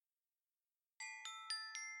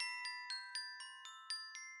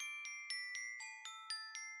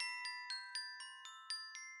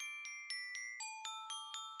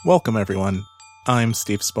Welcome, everyone. I'm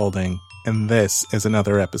Steve Spaulding, and this is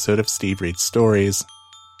another episode of Steve Reads Stories.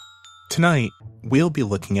 Tonight, we'll be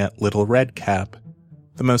looking at Little Red Cap,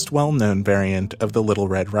 the most well-known variant of the Little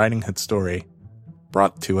Red Riding Hood story,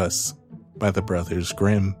 brought to us by the Brothers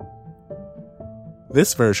Grimm.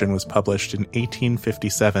 This version was published in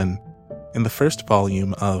 1857 in the first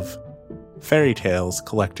volume of Fairy Tales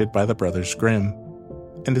Collected by the Brothers Grimm,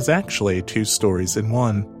 and is actually two stories in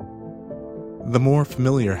one. The more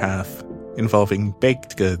familiar half, involving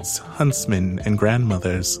baked goods, huntsmen, and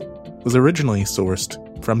grandmothers, was originally sourced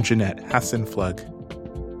from Jeanette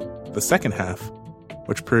Hassenflug. The second half,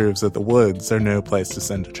 which proves that the woods are no place to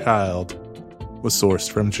send a child, was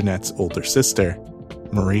sourced from Jeanette's older sister,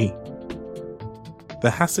 Marie.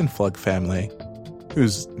 The Hassenflug family,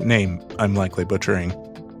 whose name I'm likely butchering,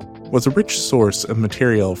 was a rich source of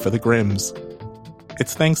material for the Grimms.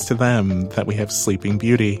 It's thanks to them that we have Sleeping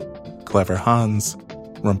Beauty, Clever Hans,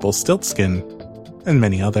 Rumpelstiltskin, and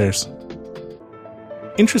many others.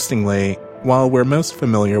 Interestingly, while we're most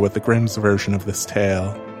familiar with the Grimm's version of this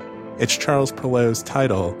tale, it's Charles Perrault's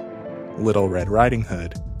title, Little Red Riding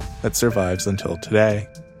Hood, that survives until today.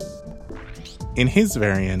 In his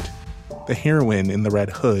variant, the heroine in the Red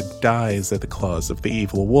Hood dies at the claws of the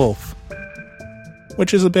evil wolf,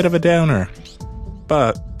 which is a bit of a downer,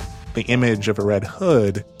 but the image of a red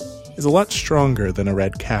hood is a lot stronger than a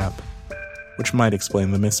red cap, which might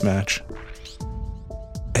explain the mismatch.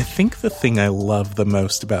 I think the thing I love the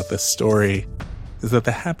most about this story is that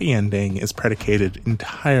the happy ending is predicated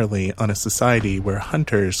entirely on a society where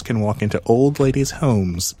hunters can walk into old ladies'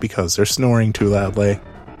 homes because they're snoring too loudly.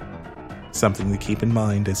 Something to keep in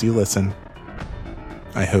mind as you listen.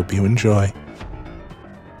 I hope you enjoy.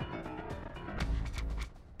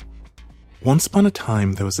 Once upon a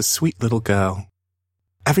time there was a sweet little girl.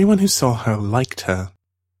 Everyone who saw her liked her,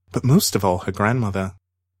 but most of all her grandmother,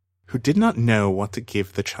 who did not know what to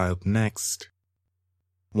give the child next.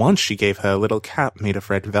 Once she gave her a little cap made of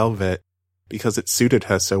red velvet, because it suited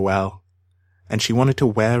her so well, and she wanted to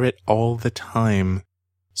wear it all the time,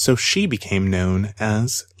 so she became known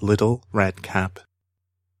as Little Red Cap.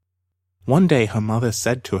 One day her mother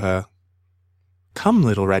said to her, "Come,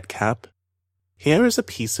 Little Red Cap, here is a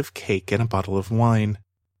piece of cake and a bottle of wine.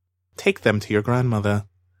 Take them to your grandmother.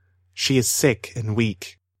 She is sick and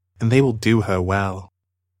weak, and they will do her well.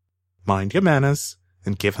 Mind your manners,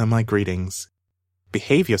 and give her my greetings.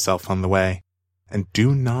 Behave yourself on the way, and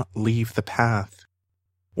do not leave the path,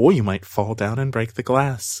 or you might fall down and break the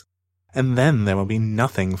glass, and then there will be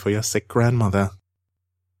nothing for your sick grandmother."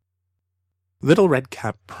 Little Red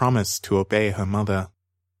Cap promised to obey her mother.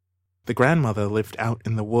 The grandmother lived out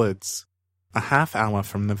in the woods, a half-hour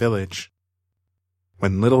from the village.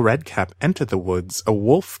 When Little Red Cap entered the woods, a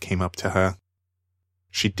wolf came up to her.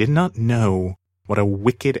 She did not know what a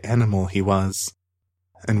wicked animal he was,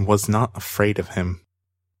 and was not afraid of him.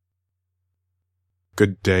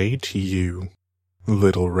 "Good day to you,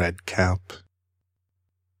 Little Red Cap."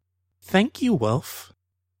 "Thank you, Wolf."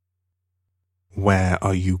 "Where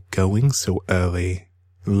are you going so early,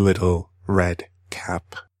 Little Red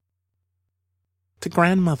Cap?" "To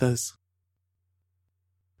grandmother's."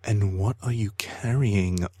 "And what are you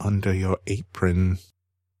carrying under your apron?"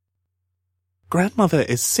 "Grandmother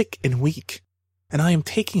is sick and weak, and I am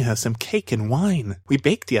taking her some cake and wine we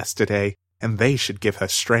baked yesterday, and they should give her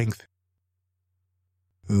strength."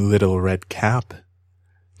 "Little Red Cap,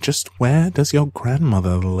 just where does your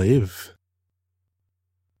grandmother live?"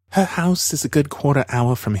 "Her house is a good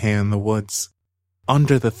quarter-hour from here in the woods,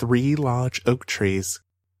 under the 3 large oak trees.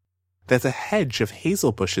 There's a hedge of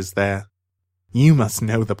hazel bushes there. You must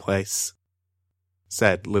know the place,"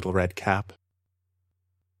 said Little Red Cap.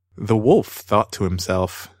 The wolf thought to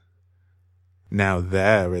himself, "Now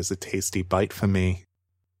there is a tasty bite for me.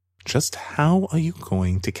 Just how are you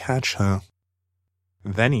going to catch her?"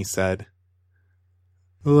 Then he said,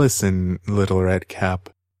 "Listen, Little Red Cap.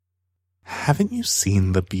 Haven't you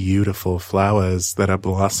seen the beautiful flowers that are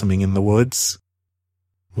blossoming in the woods?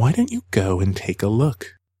 Why don't you go and take a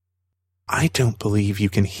look? I don't believe you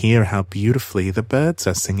can hear how beautifully the birds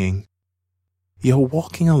are singing. You're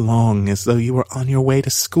walking along as though you were on your way to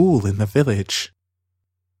school in the village.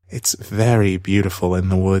 It's very beautiful in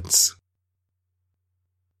the woods."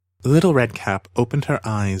 Little Red Cap opened her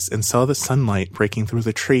eyes and saw the sunlight breaking through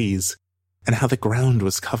the trees, and how the ground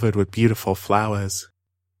was covered with beautiful flowers.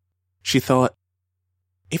 She thought,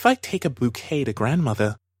 "If I take a bouquet to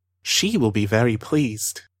grandmother, she will be very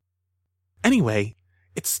pleased. Anyway,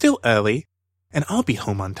 it's still early, and I'll be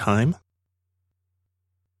home on time."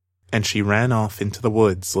 And she ran off into the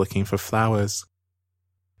woods looking for flowers.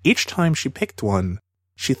 Each time she picked one,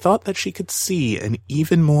 she thought that she could see an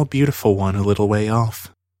even more beautiful one a little way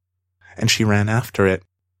off, and she ran after it,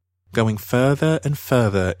 going further and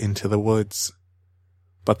further into the woods.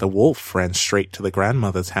 But the wolf ran straight to the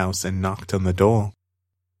grandmother's house and knocked on the door.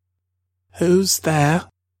 "Who's there?"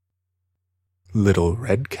 "Little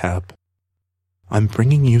Redcap. I'm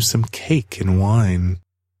bringing you some cake and wine.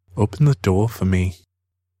 Open the door for me."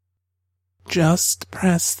 "Just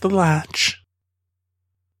press the latch,"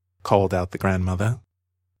 called out the grandmother.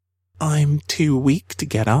 "I'm too weak to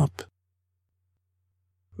get up."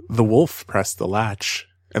 The wolf pressed the latch,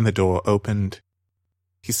 and the door opened.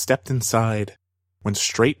 He stepped inside, went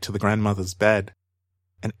straight to the grandmother's bed,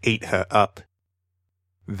 and ate her up.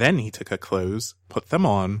 Then he took her clothes, put them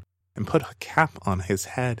on, and put a cap on his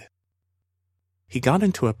head. He got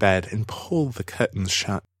into a bed and pulled the curtains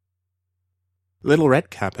shut. Little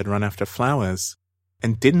Redcap had run after flowers,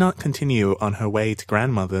 and did not continue on her way to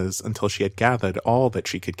grandmother's until she had gathered all that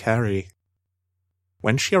she could carry.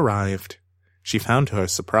 When she arrived, she found to her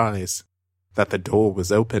surprise that the door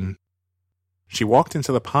was open. She walked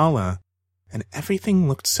into the parlor, and everything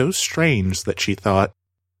looked so strange that she thought,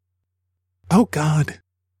 "Oh God,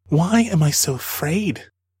 why am I so afraid?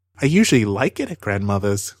 I usually like it at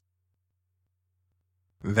grandmother's."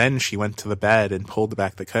 Then she went to the bed and pulled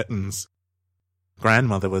back the curtains.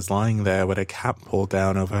 Grandmother was lying there with a cap pulled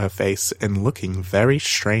down over her face and looking very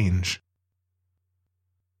strange.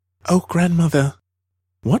 "Oh, grandmother,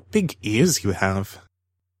 what big ears you have."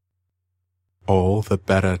 "All the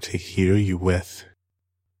better to hear you with."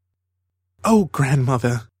 "Oh,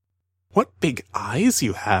 grandmother, what big eyes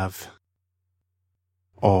you have."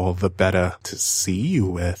 "All the better to see you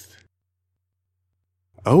with."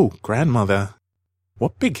 "Oh, grandmother,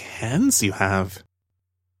 what big hands you have."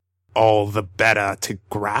 "All the better to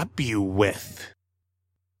grab you with."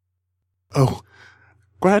 "Oh,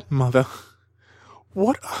 grandmother,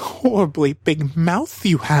 what a horribly big mouth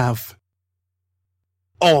you have."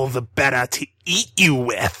 "All the better to eat you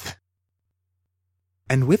with."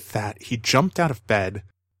 And with that, he jumped out of bed,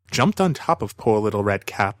 jumped on top of poor Little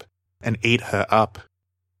Redcap, and ate her up.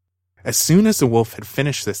 As soon as the wolf had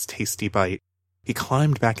finished this tasty bite, he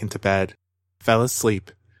climbed back into bed, fell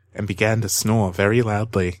asleep, and began to snore very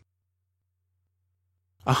loudly.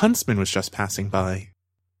 A huntsman was just passing by.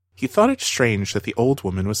 He thought it strange that the old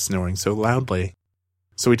woman was snoring so loudly,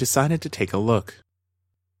 so he decided to take a look.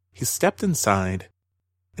 He stepped inside,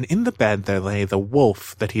 and in the bed there lay the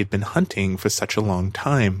wolf that he had been hunting for such a long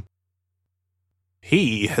time.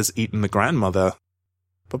 "He has eaten the grandmother,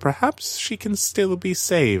 but perhaps she can still be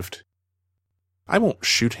saved. I won't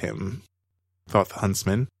shoot him," thought the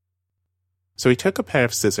huntsman. So he took a pair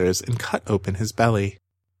of scissors and cut open his belly.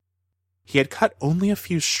 He had cut only a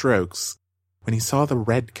few strokes when he saw the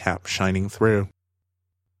red cap shining through.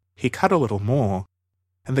 He cut a little more,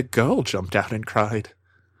 and the girl jumped out and cried,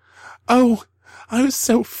 "Oh, I was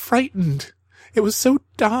so frightened! It was so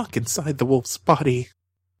dark inside the wolf's body."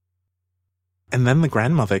 And then the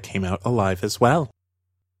grandmother came out alive as well.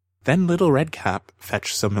 Then Little Redcap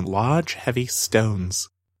fetched some large, heavy stones.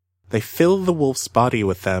 They filled the wolf's body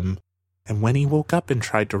with them, and when he woke up and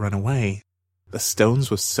tried to run away, the stones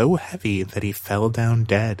were so heavy that he fell down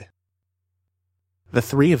dead. The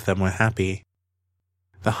three of them were happy.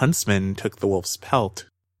 The huntsman took the wolf's pelt.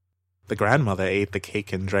 The grandmother ate the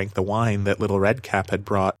cake and drank the wine that Little Redcap had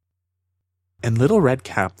brought. And Little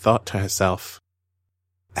Redcap thought to herself,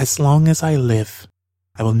 "As long as I live,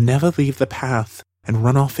 I will never leave the path and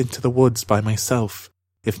run off into the woods by myself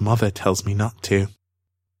if Mother tells me not to."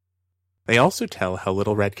 They also tell how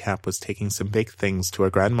Little Redcap was taking some big things to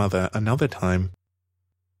her grandmother another time,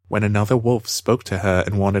 when another wolf spoke to her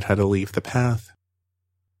and wanted her to leave the path.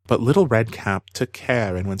 But Little Redcap took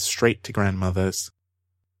care and went straight to grandmother's.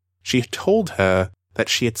 She had told her that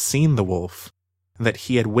she had seen the wolf, and that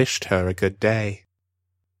he had wished her a good day,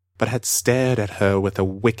 but had stared at her with a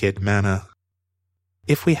wicked manner.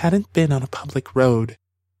 "If we hadn't been on a public road,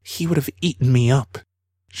 he would have eaten me up,"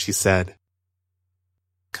 she said.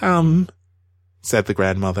 "Come," said the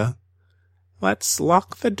grandmother, "let's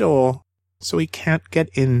lock the door so he can't get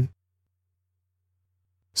in."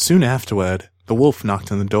 Soon afterward, the wolf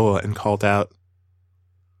knocked on the door and called out,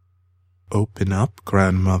 "Open up,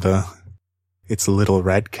 grandmother. It's Little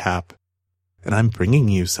Redcap, and I'm bringing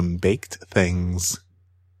you some baked things."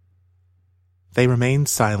 They remained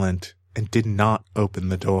silent and did not open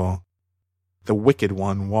the door. The wicked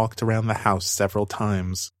one walked around the house several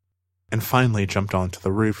times, and finally jumped onto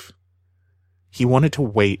the roof. He wanted to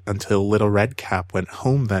wait until Little Redcap went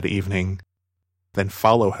home that evening, then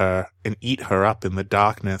follow her and eat her up in the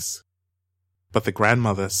darkness. But the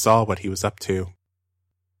grandmother saw what he was up to.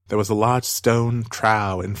 There was a large stone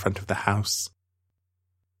trough in front of the house.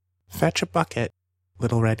 "Fetch a bucket,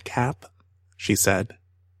 Little Red Cap," she said.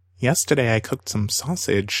 "Yesterday I cooked some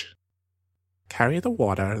sausage. Carry the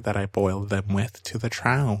water that I boiled them with to the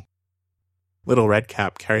trough." Little Red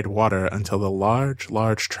Cap carried water until the large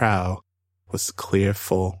trough was clear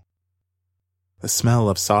full. The smell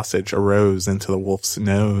of sausage arose into the wolf's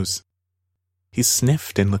nose. He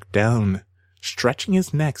sniffed and looked down, stretching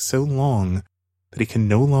his neck so long that he could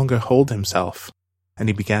no longer hold himself, and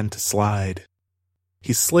he began to slide.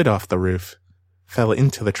 He slid off the roof, fell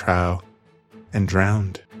into the trough, and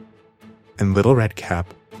drowned. And Little Red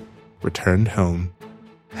Cap returned home,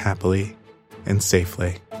 happily and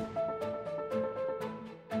safely.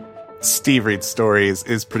 Steve Reads Stories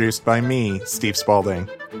is produced by me, Steve Spaulding.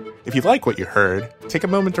 If you like what you heard, take a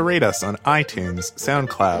moment to rate us on iTunes,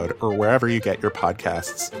 SoundCloud, or wherever you get your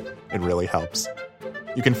podcasts. It really helps.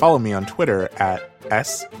 You can follow me on Twitter at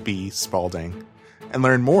 @SBSpaulding and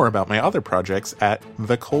learn more about my other projects at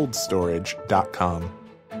thecoldstorage.com.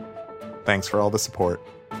 Thanks for all the support,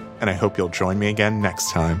 and I hope you'll join me again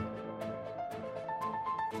next time.